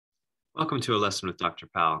Welcome to a lesson with Dr.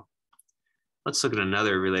 Powell. Let's look at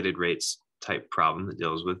another related rates type problem that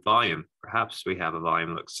deals with volume. Perhaps we have a volume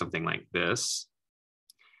that looks something like this,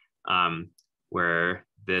 where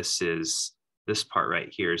this part right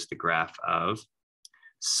here is the graph of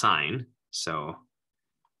sine. So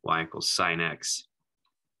y equals sine x.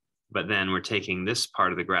 But then we're taking this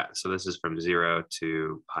part of the graph. So this is from 0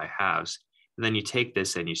 to pi halves. And then you take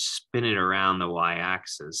this and you spin it around the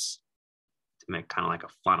y-axis to make kind of like a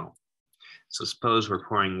funnel. So suppose we're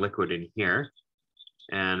pouring liquid in here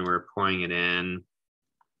and we're pouring it in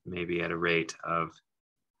maybe at a rate of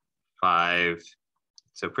 5,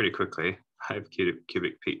 so pretty quickly, 5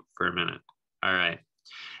 cubic feet per minute. All right.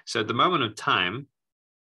 So at the moment of time,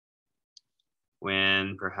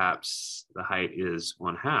 when perhaps the height is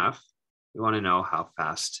 1/2, we want to know how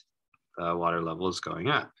fast the water level is going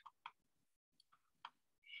up.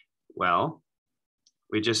 Well,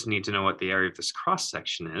 we just need to know what the area of this cross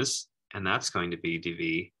section is, and that's going to be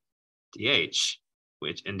dV dH,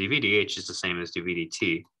 which, and dV dH is the same as dV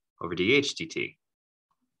dt over dH dt,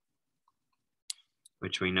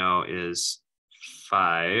 which we know is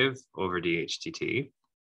 5 over dH dt.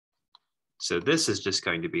 So this is just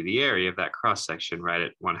going to be the area of that cross section right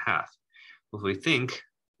at 1/2. Well, if we think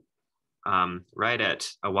right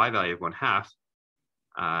at a y value of 1/2,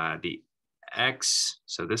 the x,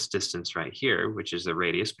 so this distance right here, which is the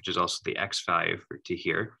radius, which is also the x value to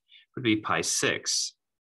here, would be pi 6.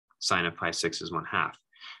 Sine of pi 6 is 1/2.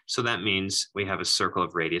 So that means we have a circle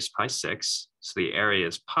of radius pi 6. So the area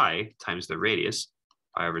is pi times the radius,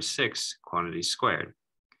 pi over 6 quantity squared,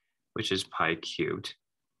 which is pi cubed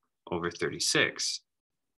over 36.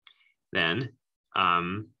 Then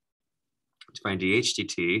to find dH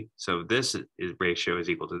dt, so this ratio is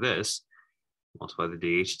equal to this, multiply the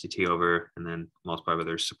dH dt over, and then multiply by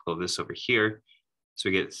the reciprocal of this over here. So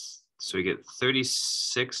we get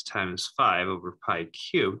 36 times 5 over pi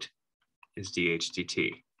cubed is dH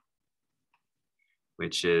dt,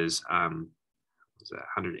 which is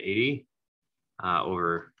 180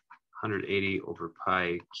 over 180 over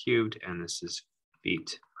pi cubed, and this is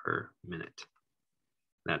feet per minute.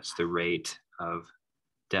 That's the rate of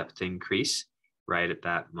depth increase right at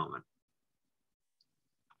that moment.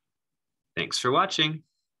 Thanks for watching.